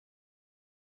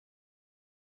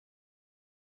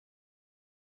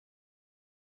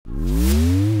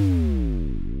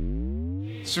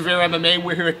Severe MMA.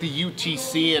 We're here at the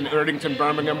UTC in Erdington,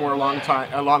 Birmingham. We're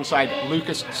alongside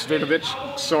Lukasz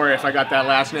Swirydowicz. Sorry if I got that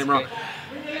last name wrong.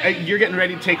 You're getting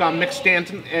ready to take on Mick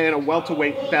Stanton in a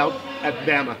welterweight bout at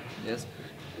BAMMA. Yes.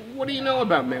 What do you know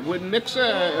about Mick? Mick's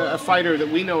a fighter that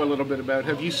we know a little bit about.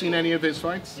 Have you seen any of his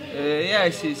fights? Yeah, I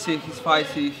see his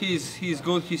fights. He's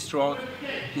good. He's strong.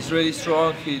 He's really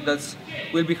strong. That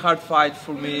will be hard fight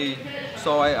for me.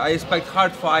 So I expect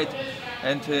hard fight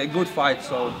and a good fight.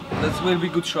 So that will be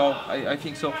good show. I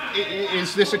think so.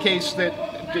 Is this a case that?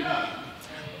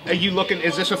 Are you looking?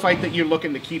 Is this a fight that you're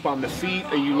looking to keep on the feet?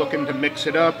 Are you looking to mix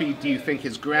it up? Do you think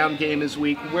his ground game is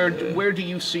weak? Where do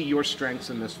you see your strengths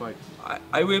in this fight?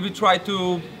 I will be try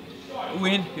to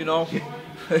win. You know,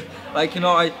 like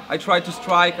I try to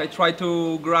strike. I try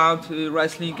to ground,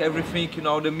 wrestling, everything. You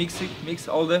know, the mix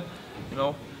all the, you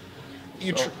know.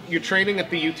 You're training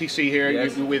at the UTC here.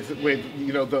 Yes. with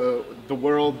the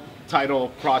world title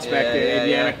prospect in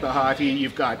Yannick Bahati.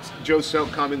 You've got Joe Soap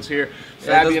Cummins here.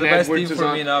 Fabian that's the best Edwards team is for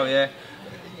on. me now. Yeah.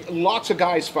 Lots of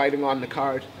guys fighting on the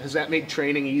card. Has that made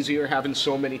training easier, having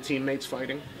so many teammates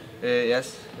fighting?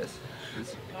 Yes.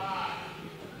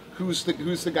 Who's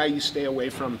the guy you stay away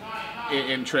from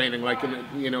in training? Like,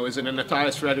 is it a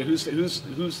Natalis Fredder?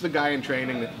 Who's the guy in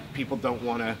training that people don't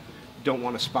want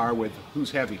to spar with?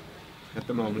 Who's heavy at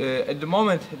the moment? At the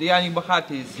moment, the Yannick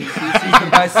Bahati is the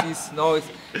best.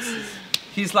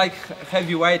 He's like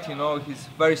heavyweight. You know, he's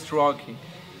very strong.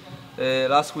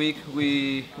 Last week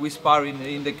we spar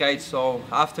in the cage. So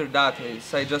after that,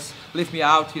 I just leave me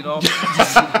out. You know,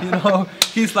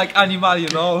 he's like animal. You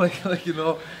know, like you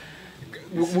know.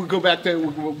 We'll go back to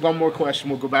one more question.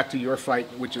 We'll go back to your fight,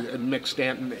 which is Mick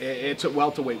Stanton. It's at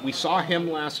welterweight. We saw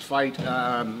him last fight,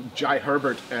 Jai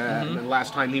Herbert, the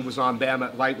last time he was on BAMMA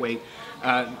at lightweight,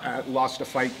 lost a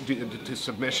fight due to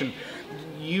submission.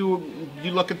 You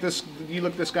look at this. You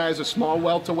look at this guy as a small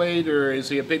welterweight, or is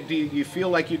he a big? Do you feel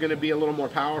like you're going to be a little more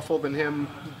powerful than him?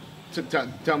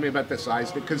 Tell me about the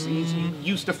size, because he's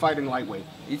used to fighting lightweight.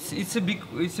 It's a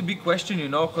big question, you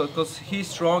know, because he's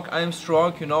strong, I'm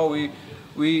strong, you know.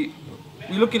 We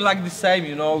looking like the same,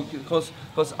 you know, because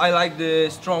I like the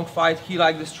strong fight, he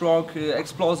like the strong,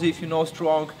 explosive, you know,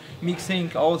 strong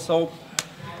mixing also.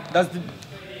 That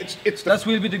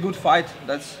will be the good fight.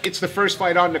 It's the first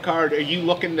fight on the card. Are you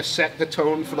looking to set the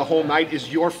tone for the whole night?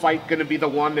 Is your fight going to be the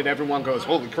one that everyone goes,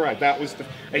 holy crap, that was the...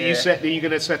 Are you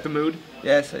going to set the mood?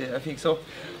 Yes, I think so.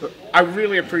 I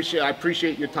really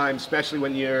appreciate your time, especially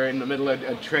when you're in the middle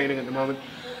of training at the moment.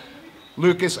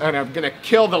 Lukasz, and I'm going to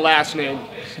kill the last name,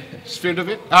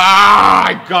 Swirydowicz.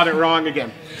 I got it wrong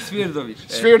again.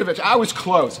 Swirydowicz, I was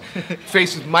close.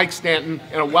 Faces Mike Stanton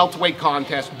in a welterweight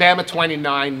contest, BAMMA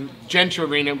 29, Gentry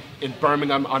Arena in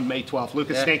Birmingham on May 12th.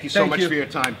 Lukasz, thank you so much for your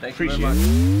time. Appreciate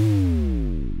it.